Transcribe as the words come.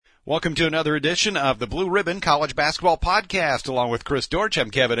Welcome to another edition of the Blue Ribbon College Basketball Podcast. Along with Chris Dortch, I'm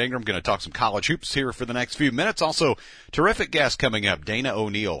Kevin Ingram. Going to talk some college hoops here for the next few minutes. Also, terrific guest coming up, Dana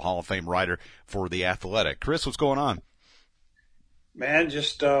O'Neil, Hall of Fame writer for The Athletic. Chris, what's going on? Man,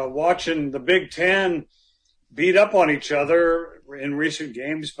 just watching the Big Ten beat up on each other in recent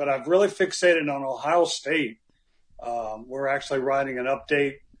games, but I've really fixated on Ohio State. We're actually writing an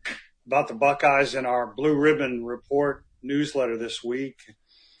update about the Buckeyes in our Blue Ribbon Report newsletter this week.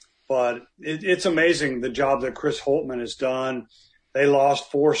 But it's amazing the job that Chris Holtmann has done. They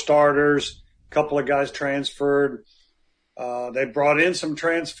lost 4 starters, a couple of guys transferred. They brought in some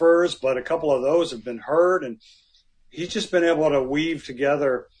transfers, but a couple of those have been hurt. And he's just been able to weave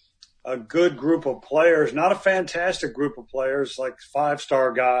together a good group of players, not a fantastic group of players like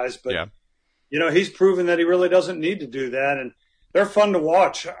 5-star guys, but, he's proven that he really doesn't need to do that. And they're fun to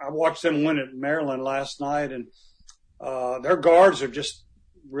watch. I watched them win at Maryland last night, and their guards are just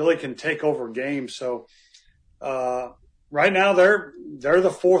really can take over games. So right now they're the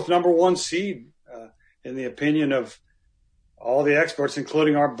 4th number 1 seed in the opinion of all the experts,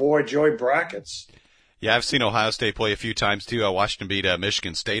 including our boy Joey Brackets. Yeah, I've seen Ohio State play a few times too. I watched them beat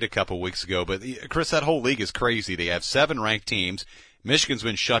Michigan State a couple weeks ago. But Chris, that whole league is crazy. They have 7 ranked teams. Michigan's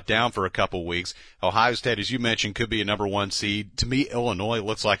been shut down for a couple weeks. Ohio State, as you mentioned, could be a number 1 seed. To me, Illinois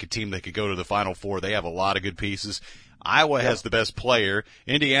looks like a team that could go to the Final Four. They have a lot of good pieces. Iowa has the best player.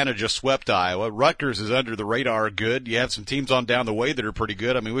 Indiana just swept Iowa. Rutgers is under the radar good. You have some teams on down the way that are pretty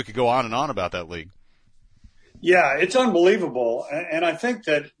good. I mean, we could go on and on about that league. Yeah, it's unbelievable. And I think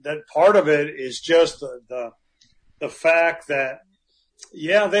that part of it is just the fact that,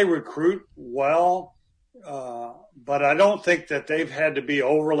 they recruit well, but I don't think that they've had to be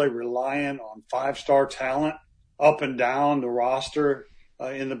overly reliant on 5-star talent up and down the roster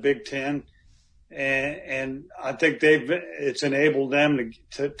in the Big Ten. And I think it's enabled them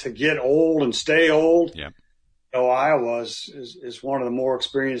to get old and stay old. Yeah. Iowa is one of the more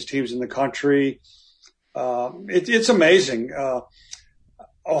experienced teams in the country. It's amazing.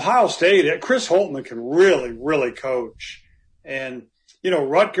 Ohio State, Chris Holtmann can really, really coach. And,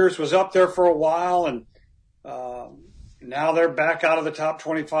 Rutgers was up there for a while, and now they're back out of the top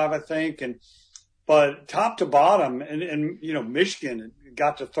 25, I think. But top to bottom, and Michigan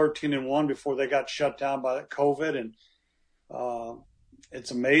got to 13-1 before they got shut down by COVID, and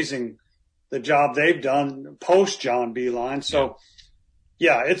it's amazing the job they've done post John Beilein. So,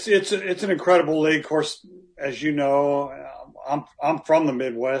 it's an incredible league. Of course, as you know, I'm from the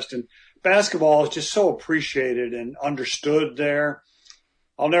Midwest, and basketball is just so appreciated and understood there.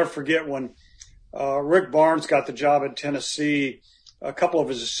 I'll never forget when Rick Barnes got the job at Tennessee. A couple of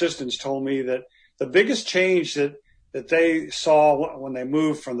his assistants told me that the biggest change that they saw when they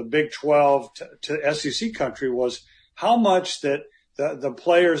moved from the Big 12 to SEC country was how much that the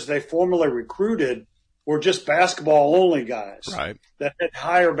players they formerly recruited were just basketball-only guys that had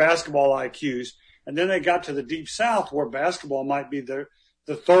higher basketball IQs. And then they got to the Deep South where basketball might be the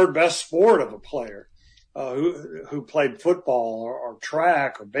 3rd best sport of a player who played football or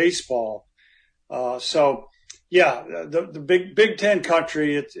track or baseball. The Big Ten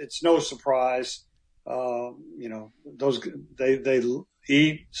country, it's no surprise. They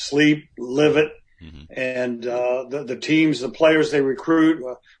eat, sleep, live it. Mm-hmm. And the teams, the players they recruit,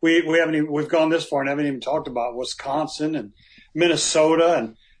 we've gone this far and haven't even talked about Wisconsin and Minnesota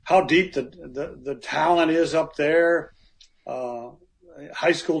and how deep the talent is up there,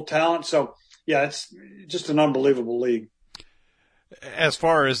 high school talent. So it's just an unbelievable league. As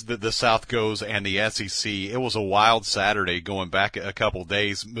far as the South goes and the SEC, it was a wild Saturday going back a couple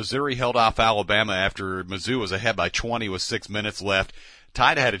days. Missouri held off Alabama after Mizzou was ahead by 20 with 6 minutes left.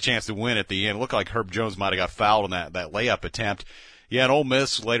 Tide had a chance to win at the end. It looked like Herb Jones might have got fouled on that layup attempt. And Ole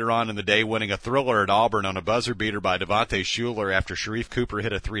Miss later on in the day winning a thriller at Auburn on a buzzer beater by Devontae Shuler after Sharif Cooper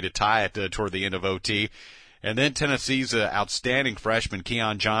hit a 3 to tie it toward the end of OT. And then Tennessee's outstanding freshmen,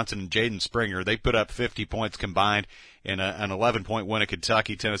 Keon Johnson and Jaden Springer, they put up 50 points combined in an 11-point win at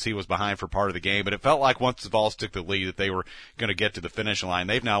Kentucky. Tennessee was behind for part of the game, but it felt like once the Vols took the lead that they were going to get to the finish line.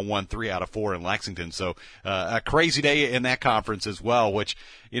 They've now won 3 out of 4 in Lexington, so a crazy day in that conference as well, which,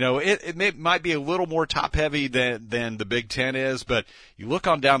 it might be a little more top-heavy than the Big Ten is, but you look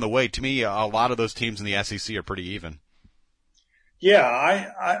on down the way, to me, a lot of those teams in the SEC are pretty even. Yeah,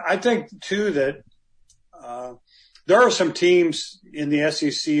 I think, too, that there are some teams in the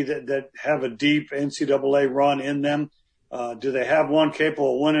SEC that have a deep NCAA run in them. Do they have one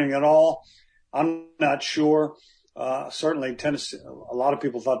capable of winning at all? I'm not sure. Certainly Tennessee, a lot of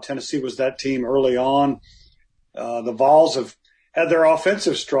people thought Tennessee was that team early on. The Vols have had their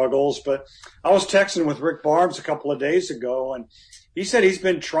offensive struggles, but I was texting with Rick Barnes a couple of days ago, and he said he's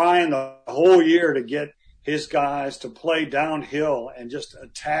been trying the whole year to get his guys to play downhill and just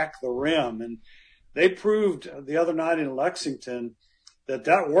attack the rim. And they proved the other night in Lexington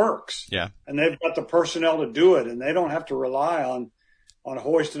that works. Yeah. And they've got the personnel to do it, and they don't have to rely on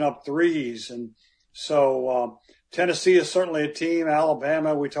hoisting up threes. And so Tennessee is certainly a team.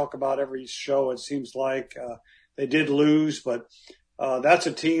 Alabama, we talk about every show, it seems like. They did lose, but that's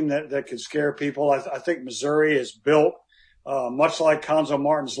a team that could scare people. I think Missouri is built much like Cuonzo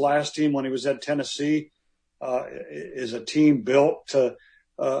Martin's last team when he was at Tennessee, is a team built to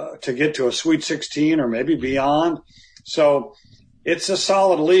get to a Sweet 16 or maybe beyond. So it's a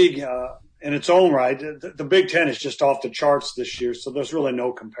solid league in its own right. The Big Ten is just off the charts this year, so there's really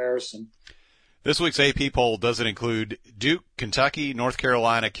no comparison. This week's AP poll doesn't include Duke, Kentucky, North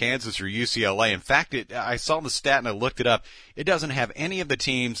Carolina, Kansas, or UCLA. In fact, I saw the stat and I looked it up. It doesn't have any of the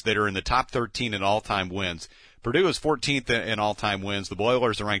teams that are in the top 13 in all-time wins. Purdue is 14th in all-time wins. The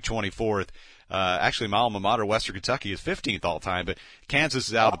Boilers are ranked 24th. Actually, my alma mater, Western Kentucky, is 15th all-time, but Kansas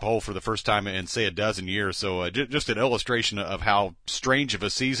is out of the poll for the first time in, say, a dozen years. So just an illustration of how strange of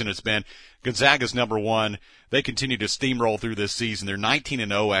a season it's been. Gonzaga's number one. They continue to steamroll through this season. They're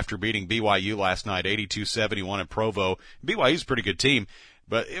 19-0 after beating BYU last night, 82-71 in Provo. BYU's a pretty good team,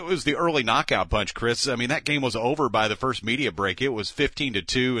 but it was the early knockout punch, Chris. I mean, that game was over by the first media break. It was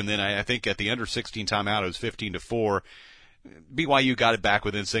 15-2, and then I think at the under-16 timeout, it was 15-4. BYU got it back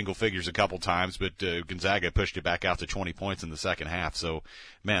within single figures a couple times, but Gonzaga pushed it back out to 20 points in the second half. So,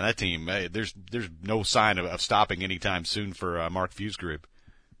 man, that team, there's no sign of stopping anytime soon for Mark Few's group.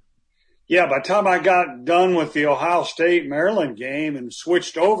 Yeah, by the time I got done with the Ohio State-Maryland game and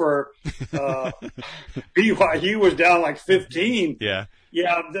switched over, BYU was down like 15. Yeah.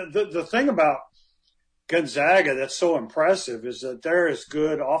 Yeah, the thing about Gonzaga that's so impressive is that they're as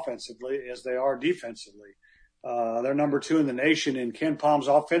good offensively as they are defensively. They're number 2 in the nation in Ken Palm's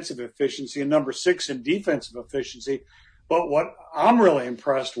offensive efficiency and number 6 in defensive efficiency. But what I'm really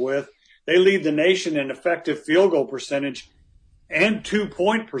impressed with, they lead the nation in effective field goal percentage and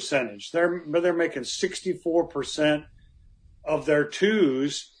 2-point percentage. They're making 64% of their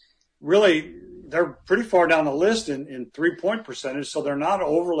twos. Really, they're pretty far down the list in 3-point percentage, so they're not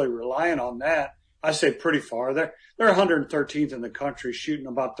overly reliant on that. I say pretty far. They're 113th in the country, shooting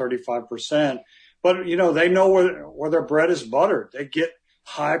about 35%. But, you know, they know where their bread is buttered. They get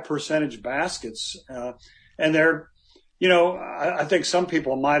high percentage baskets. And they're, you know, I think some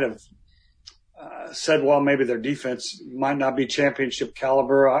people might have said, well, maybe their defense might not be championship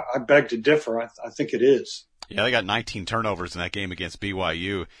caliber. I beg to differ. I think it is. Yeah, they got 19 turnovers in that game against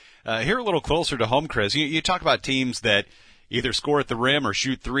BYU. Here a little closer to home, Chris, you talk about teams that either score at the rim or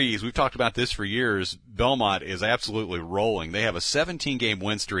shoot threes. We've talked about this for years. Belmont is absolutely rolling. They have a 17-game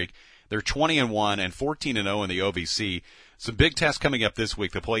win streak. They're 20-1 and 14-0 in the OVC. Some big tests coming up this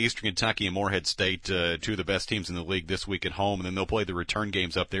week. They'll play Eastern Kentucky and Morehead State, two of the best teams in the league this week at home, and then they'll play the return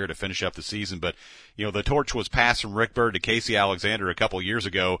games up there to finish up the season. But, you know, the torch was passed from Rick Byrd to Casey Alexander a couple years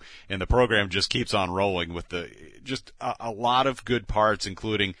ago, and the program just keeps on rolling with just a lot of good parts,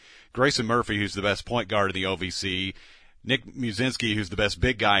 including Grayson Murphy, who's the best point guard in the OVC, Nick Muszynski, who's the best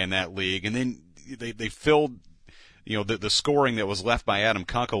big guy in that league, and then they filled, you know, the scoring that was left by Adam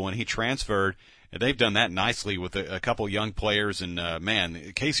Kunkel when he transferred. They've done that nicely with a couple young players, and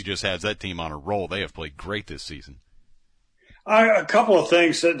man, Casey just has that team on a roll. They have played great this season. A couple of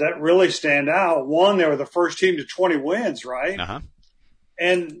things that really stand out. One, they were the first team to 20 wins, right? Uh-huh.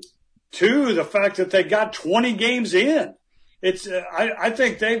 And two, the fact that they got 20 games in. It's I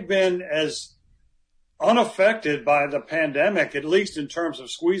think they've been as unaffected by the pandemic, at least in terms of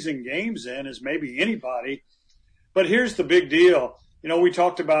squeezing games in, as maybe anybody. But here's the big deal. You know, we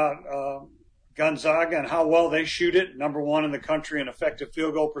talked about Gonzaga and how well they shoot it, number 1 in the country in effective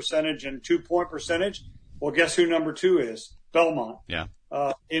field goal percentage and 2-point percentage. Well, guess who number 2 is? Belmont. Yeah.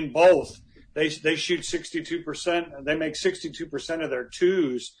 In both, they shoot 62%. They make 62% of their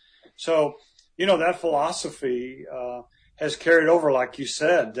twos. So, you know, that philosophy has carried over, like you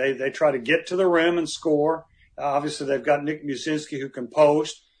said. They try to get to the rim and score. Obviously, they've got Nick Muszynski who can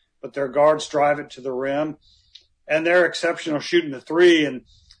post, but their guards drive it to the rim. And they're exceptional shooting the three, and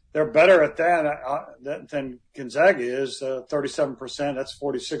they're better at that than Gonzaga is, 37%. That's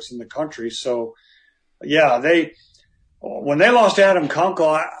 46 in the country. So, yeah, when they lost Adam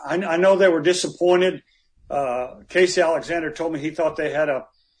Kunkel, I know they were disappointed. Casey Alexander told me he thought they had a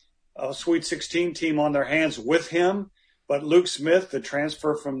Sweet 16 team on their hands with him, but Luke Smith, the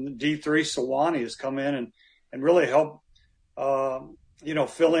transfer from D3 Sewanee, has come in and really helped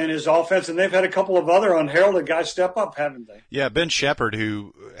fill in his offense. And they've had a couple of other unheralded guys step up, haven't they? Yeah, Ben Shepherd,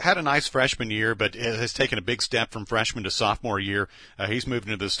 who had a nice freshman year, but has taken a big step from freshman to sophomore year. He's moved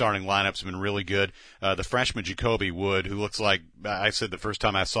into the starting lineup's been really good. The freshman Jacoby Wood, who looks like, I said the first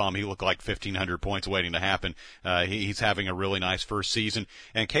time I saw him, he looked like 1,500 points waiting to happen. He's having a really nice first season.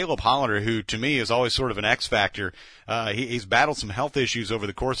 And Caleb Hollander, who to me is always sort of an X factor, he's battled some health issues over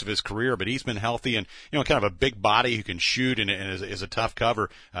the course of his career, but he's been healthy and, kind of a big body who can shoot and is a tough cover.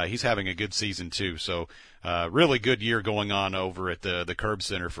 He's having a good season too. So, really good year going on over at the Curb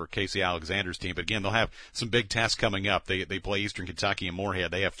Center for Casey Alexander's team. But again, they'll have some big tests coming up. They play Eastern Kentucky and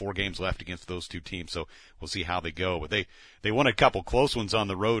Moorhead. They have 4 games left against those two teams, so we'll see how they go. But they won a couple close ones on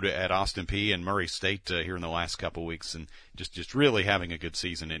the road at Austin Peay and Murray State here in the last couple of weeks, and just really having a good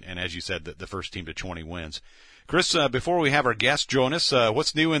season. And as you said, the first team to 20 wins. Chris, before we have our guest join us,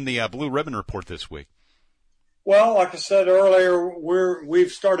 what's new in the Blue Ribbon Report this week? Well, like I said earlier,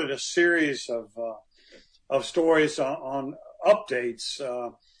 we've started a series of stories on updates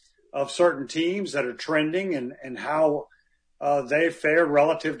of certain teams that are trending and how they fared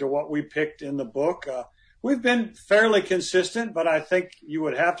relative to what we picked in the book. We've been fairly consistent, but I think you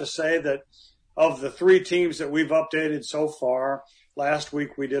would have to say that of the 3 teams that we've updated so far, last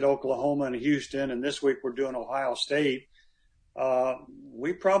week we did Oklahoma and Houston, and this week we're doing Ohio State.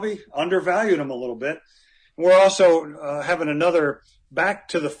 We probably undervalued them a little bit. We're also having another back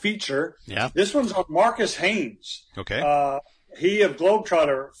to the feature. Yeah. This one's on Marcus Haynes. Okay. He of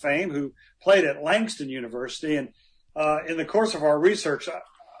Globetrotter fame, who played at Langston University. And in the course of our research,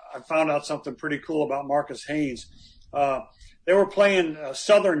 I found out something pretty cool about Marcus Haynes. They were playing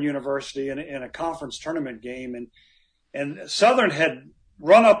Southern University in a conference tournament game, and Southern had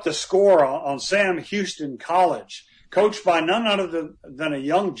run up the score on Sam Houston College, coached by none other than a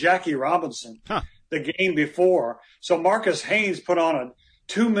young Jackie Robinson. Huh. The game before. So Marcus Haynes put on a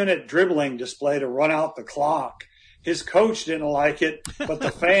 2-minute dribbling display to run out the clock. His coach didn't like it, but the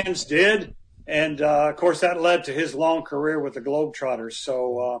fans did. And, of course, that led to his long career with the Globetrotters.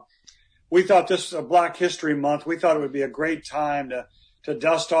 So we thought this was a Black History Month. We thought it would be a great time to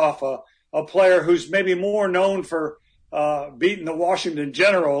dust off a player who's maybe more known for beating the Washington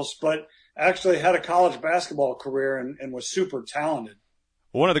Generals, but actually had a college basketball career and was super talented.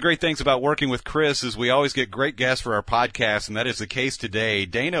 One of the great things about working with Chris is we always get great guests for our podcast, and that is the case today.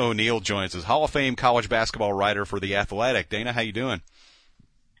 Dana O'Neill joins us, Hall of Fame college basketball writer for The Athletic. Dana, how you doing?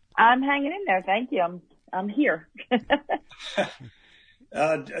 I'm hanging in there. Thank you. I'm here.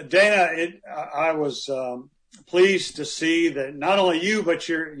 Dana, I was pleased to see that not only you, but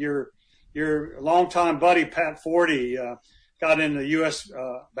your longtime buddy, Pat Forty, got in the U.S.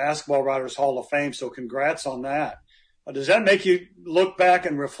 Basketball Writers Hall of Fame, so congrats on that. Does that make you look back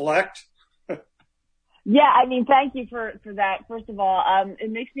and reflect? Yeah, I mean, thank you for that. First of all,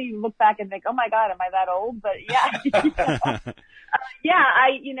 it makes me look back and think, oh my God, am I that old? But yeah,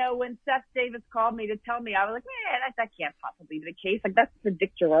 when Seth Davis called me to tell me, I was like, man, that can't possibly be the case. Like, that's for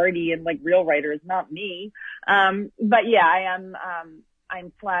Dick Girardi and like real writers, not me. But yeah,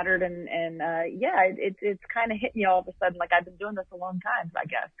 I'm flattered and it's kind of hit me all of a sudden. Like, I've been doing this a long time, I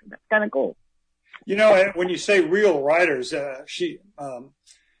guess. That's kind of cool. When you say real writers, she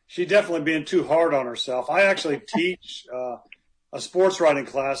definitely being too hard on herself. I actually teach a sports writing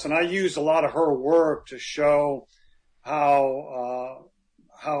class, and I use a lot of her work to show how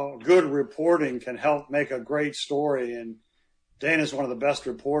good reporting can help make a great story. And Dana's one of the best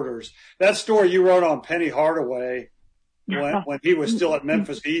reporters. That story you wrote on Penny Hardaway when he was still at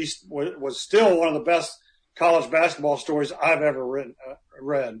Memphis East was still one of the best college basketball stories I've ever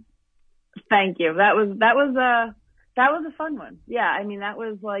read. Thank you. That was a fun one. Yeah. I mean, that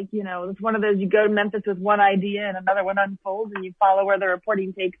was like, it's one of those, you go to Memphis with one idea and another one unfolds and you follow where the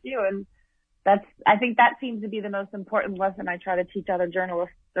reporting takes you. And I think that seems to be the most important lesson I try to teach other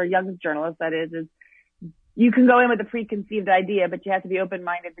journalists or young journalists, that is you can go in with a preconceived idea, but you have to be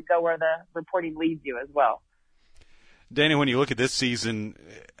open-minded to go where the reporting leads you as well. Dana, when you look at this season,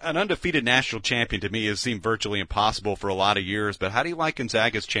 an undefeated national champion to me has seemed virtually impossible for a lot of years, but how do you like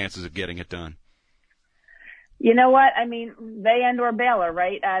Gonzaga's chances of getting it done? You know what? I mean, they and/or Baylor,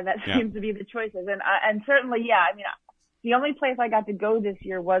 right? That seems to be the choices. And certainly, yeah, I mean, the only place I got to go this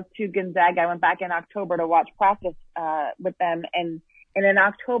year was to Gonzaga. I went back in October to watch practice with them. And in an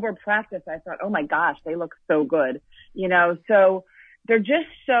October practice, I thought, oh, my gosh, they look so good. So they're just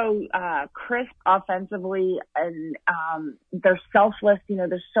so crisp offensively, and they're selfless.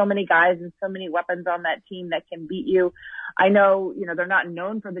 There's so many guys and so many weapons on that team that can beat you. I know, they're not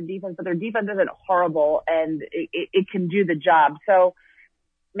known for the defense, but their defense isn't horrible, and it can do the job. So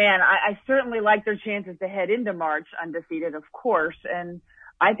Man, I certainly like their chances to head into March undefeated, of course. And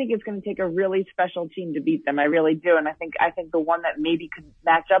I think it's going to take a really special team to beat them. I really do. And I think the one that maybe could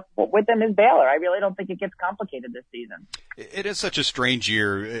match up with them is Baylor. I really don't think it gets complicated this season. It is such a strange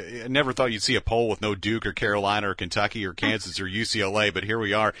year. I never thought you'd see a poll with no Duke or Carolina or Kentucky or Kansas or UCLA, but here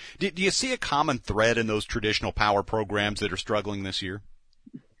we are. Do you see a common thread in those traditional power programs that are struggling this year?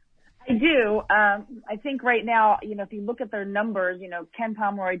 I do. I think right now, if you look at their numbers, Ken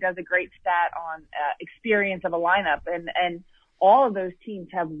Pomeroy does a great stat on experience of a lineup, and all of those teams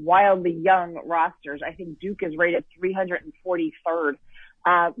have wildly young rosters. I think Duke is rated 343rd.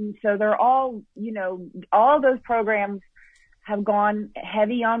 So they're all, all of those programs have gone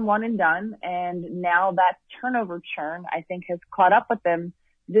heavy on one and done, and now that turnover churn, I think, has caught up with them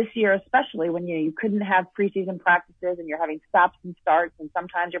this year, especially when you couldn't have preseason practices and you're having stops and starts, and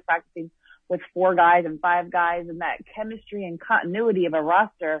sometimes you're practicing with 4 guys and 5 guys, and that chemistry and continuity of a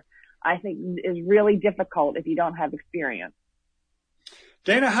roster, I think, is really difficult if you don't have experience.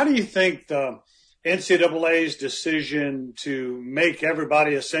 Dana, how do you think the NCAA's decision to make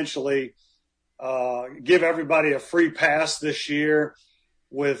everybody essentially give everybody a free pass this year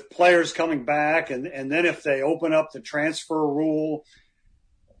with players coming back, and then if they open up the transfer rule,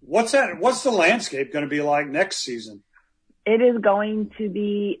 what's the landscape going to be like next season? It is going to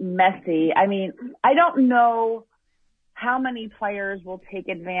be messy. I mean, I don't know how many players will take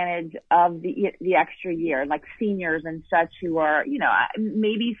advantage of the extra year, like seniors and such who are,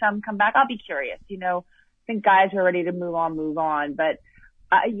 maybe some come back. I'll be curious. I think guys who are ready to move on. But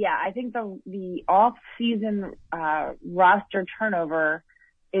I think the off-season roster turnover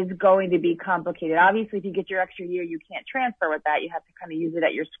is going to be complicated. Obviously, if you get your extra year, you can't transfer with that. You have to kind of use it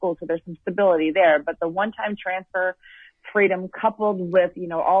at your school, so there's some stability there. But the one-time transfer freedom coupled with,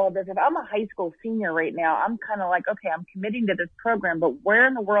 all of this, if I'm a high school senior right now, I'm kind of like, okay, I'm committing to this program, but where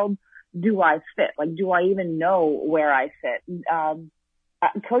in the world do I fit? Like, do I even know where I fit?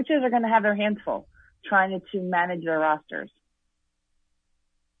 Coaches are going to have their hands full trying to manage their rosters.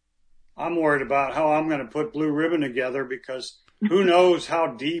 I'm worried about how I'm going to put Blue Ribbon together, because who knows how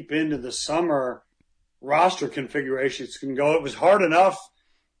deep into the summer roster configurations can go. It was hard enough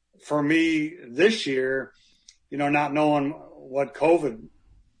for me this year, not knowing what COVID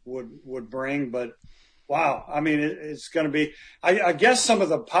would bring, but wow. I mean, it's going to be, I guess some of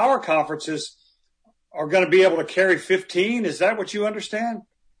the power conferences are going to be able to carry 15. Is that what you understand?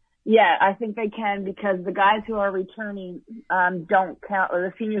 Yeah, I think they can, because the guys who are returning don't count, or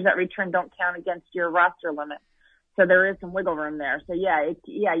the seniors that return don't count against your roster limit. So there is some wiggle room there. So yeah,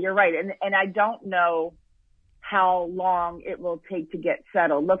 you're right. And I don't know how long it will take to get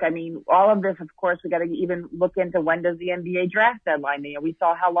settled. Look, I mean, all of this, of course, we got to even look into when does the NBA draft deadline. We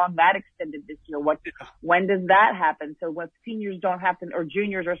saw how long that extended this year. When does that happen? So what seniors don't have to, or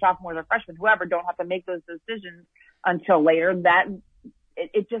juniors or sophomores or freshmen, whoever, don't have to make those decisions until later. That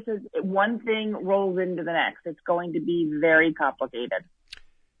it just is, one thing rolls into the next. It's going to be very complicated.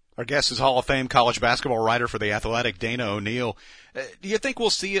 Our guest is Hall of Fame college basketball writer for The Athletic, Dana O'Neil. Do you think we'll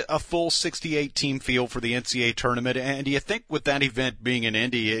see a full 68-team field for the NCAA tournament? And do you think with that event being in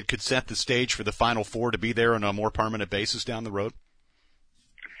Indy, it could set the stage for the Final Four to be there on a more permanent basis down the road?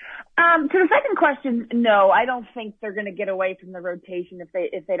 To the second question, no, I don't think they're going to get away from the rotation if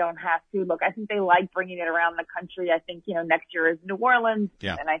they don't have to. Look, I think they like bringing it around the country. I think, next year is New Orleans.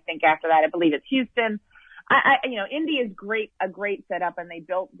 Yeah. And I think after that, I believe it's Houston. Indy is a great setup, and they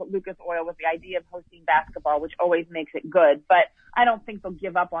built Lucas Oil with the idea of hosting basketball, which always makes it good. But I don't think they'll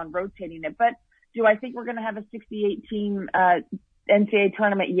give up on rotating it. But do I think we're going to have a 68-team NCAA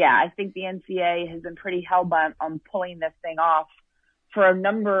tournament? Yeah, I think the NCAA has been pretty hell-bent on pulling this thing off for a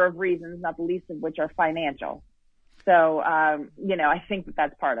number of reasons, not the least of which are financial. So, I think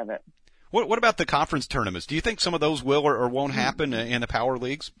that's part of it. What about the conference tournaments? Do you think some of those will or won't happen in the power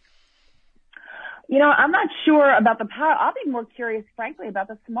leagues? I'm not sure about the power. I'll be more curious, frankly, about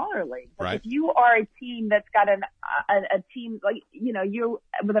the smaller leagues. Like, right. If you are a team that's got a team, like, you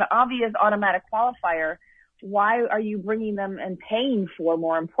with an obvious automatic qualifier, why are you bringing them and paying for,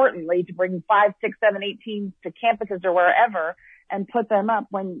 more importantly, to bring 5, 6, 7, 8 teams to campuses or wherever and put them up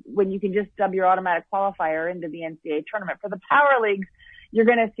when you can just dub your automatic qualifier into the NCAA tournament? For the power leagues, you're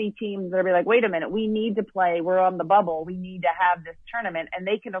going to see teams that are like, wait a minute, we need to play. We're on the bubble. We need to have this tournament, and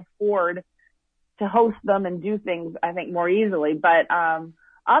they can afford to host them and do things, I think, more easily. But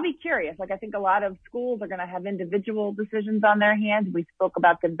I'll be curious. Like, I think a lot of schools are going to have individual decisions on their hands. We spoke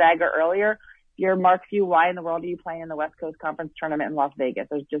about Gonzaga earlier. If you're Mark Few, why in the world are you playing in the West Coast Conference tournament in Las Vegas?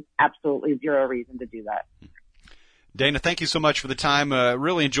 There's just absolutely zero reason to do that. Dana, thank you so much for the time.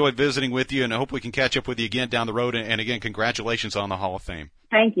 Really enjoyed visiting with you, and I hope we can catch up with you again down the road. And again, congratulations on the Hall of Fame.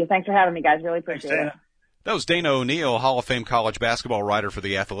 Thank you. Thanks for having me, guys. Really appreciate it. That was Dana O'Neill, Hall of Fame college basketball writer for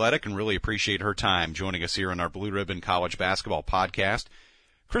The Athletic, and really appreciate her time joining us here on our Blue Ribbon College Basketball Podcast.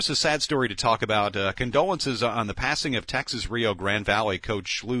 Chris, a sad story to talk about. Condolences on the passing of Texas Rio Grande Valley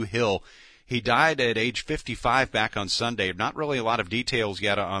coach Lou Hill. He died at age 55 back on Sunday. Not really a lot of details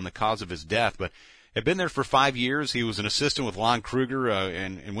yet on the cause of his death, but had been there for 5 years. He was an assistant with Lon Kruger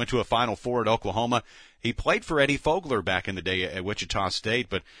and went to a Final Four at Oklahoma. He played for Eddie Fogler back in the day at Wichita State,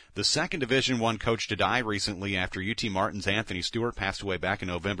 but the second Division I coach to die recently after UT Martin's Anthony Stewart passed away back in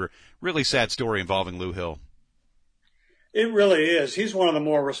November. Really sad story involving Lou Hill. It really is. He's one of the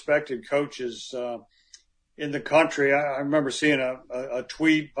more respected coaches in the country. I remember seeing a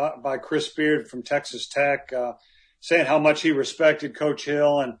tweet by Chris Beard from Texas Tech saying how much he respected Coach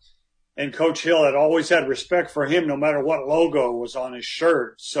Hill, and Coach Hill had always had respect for him no matter what logo was on his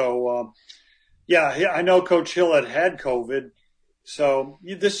shirt. So, I know Coach Hill had COVID. So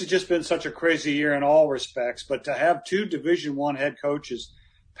this has just been such a crazy year in all respects. But to have two Division I head coaches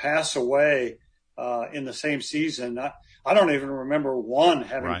pass away in the same season, I don't even remember one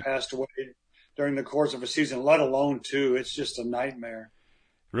having passed away during the course of a season, let alone two. It's just a nightmare.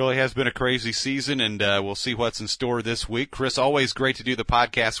 Really has been a crazy season, and we'll see what's in store this week. Chris, always great to do the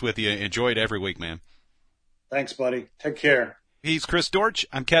podcast with you. Enjoy it every week, man. Thanks, buddy. Take care. He's Chris Dortch.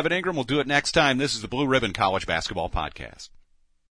 I'm Kevin Ingram. We'll do it next time. This is the Blue Ribbon College Basketball Podcast.